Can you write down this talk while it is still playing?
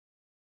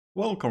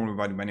Welcome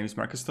everybody, my name is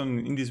Marcus.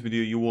 In this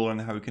video you will learn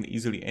how you can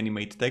easily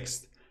animate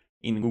text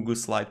in Google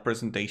Slide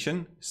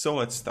presentation. So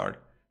let's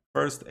start.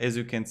 First, as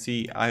you can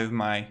see, I have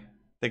my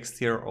text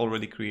here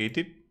already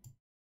created.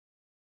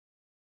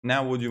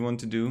 Now what you want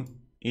to do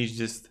is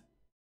just,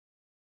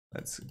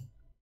 let's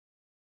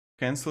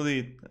cancel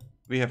it.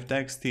 We have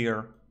text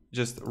here,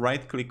 just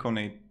right click on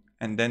it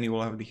and then you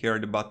will have here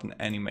the button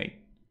Animate.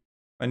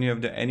 When you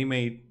have the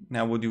Animate,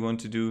 now what you want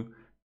to do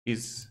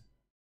is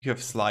you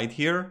have slide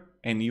here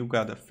and you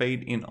got a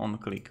fade in on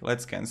click.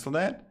 Let's cancel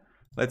that.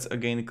 Let's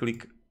again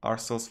click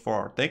ourselves for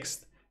our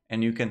text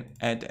and you can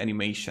add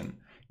animation.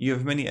 You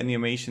have many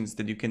animations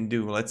that you can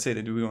do. Let's say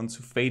that we want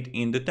to fade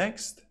in the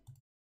text.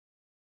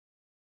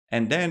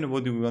 And then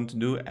what do we want to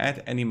do?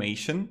 Add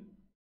animation.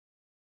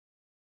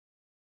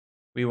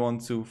 We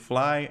want to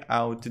fly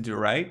out to the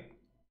right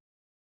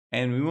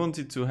and we want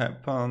it to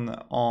happen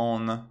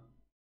on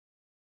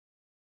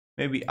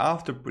maybe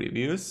after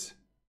previews.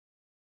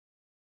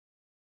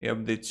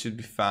 Yep, that should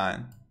be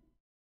fine.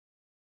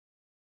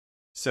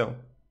 So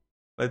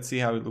let's see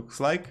how it looks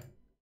like.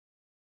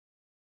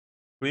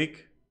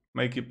 Click,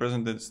 make it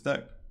presented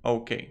stuck.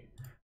 Okay,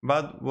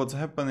 but what's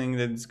happening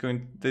that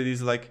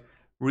is like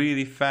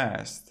really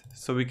fast.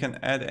 So we can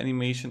add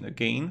animation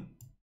again,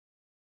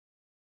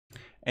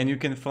 and you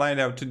can fly it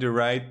out to the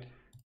right.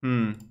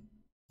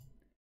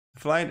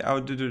 Fly it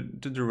out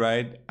to the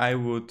right. I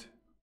would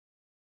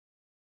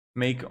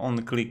make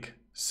on click.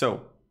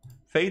 So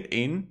fade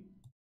in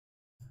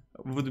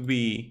would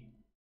be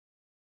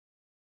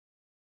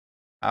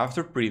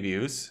after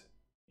previews,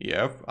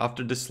 yep,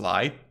 after the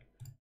slide,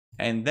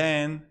 and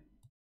then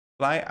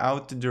fly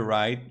out to the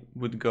right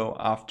would go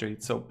after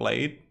it. So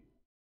play it.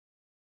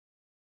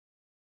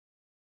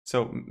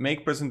 So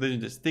make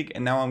presentation stick,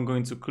 and now I'm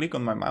going to click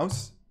on my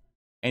mouse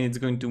and it's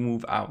going to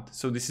move out.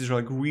 So this is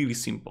like really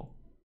simple.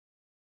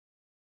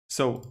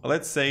 So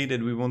let's say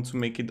that we want to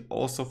make it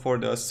also for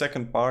the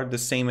second part, the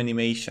same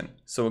animation.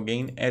 So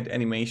again, add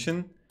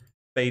animation,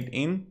 fade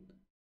in.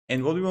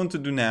 And what we want to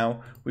do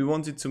now, we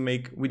want it to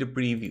make with the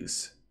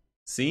previews.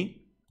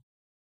 See?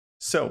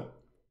 So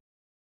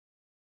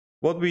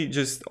what we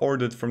just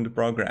ordered from the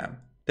program,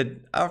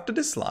 that after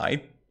the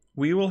slide,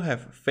 we will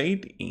have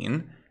fade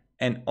in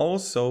and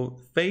also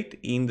fade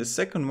in. The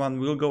second one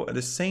will go at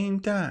the same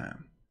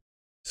time.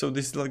 So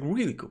this is like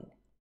really cool.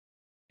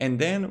 And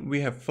then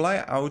we have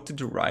fly out to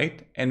the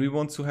right, and we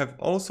want to have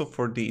also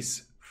for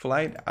this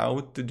fly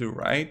out to the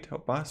right.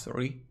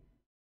 Sorry.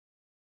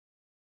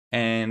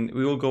 And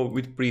we will go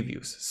with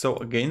previews. So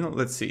again,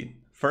 let's see.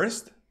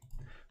 First,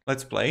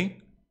 let's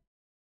play.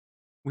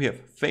 We have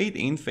fade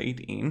in,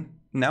 fade in.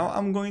 Now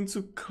I'm going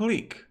to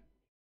click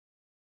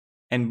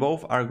and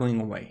both are going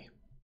away.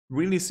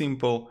 Really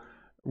simple,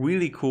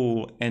 really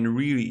cool, and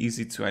really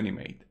easy to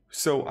animate.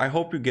 So I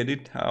hope you get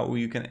it, how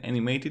you can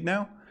animate it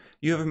now.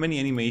 You have many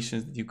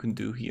animations that you can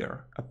do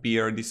here.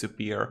 Appear,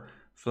 disappear,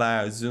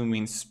 fly, zoom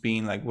in,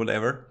 spin, like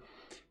whatever.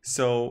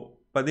 So,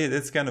 but yeah,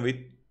 that's kind of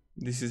it.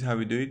 This is how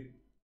we do it.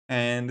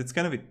 And that's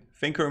kind of it.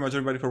 Thank you very much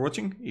everybody for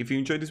watching. If you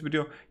enjoyed this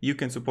video, you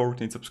can support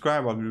and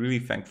subscribe. I'll be really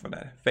thankful for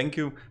that. Thank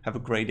you, have a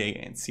great day,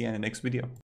 and see you in the next video.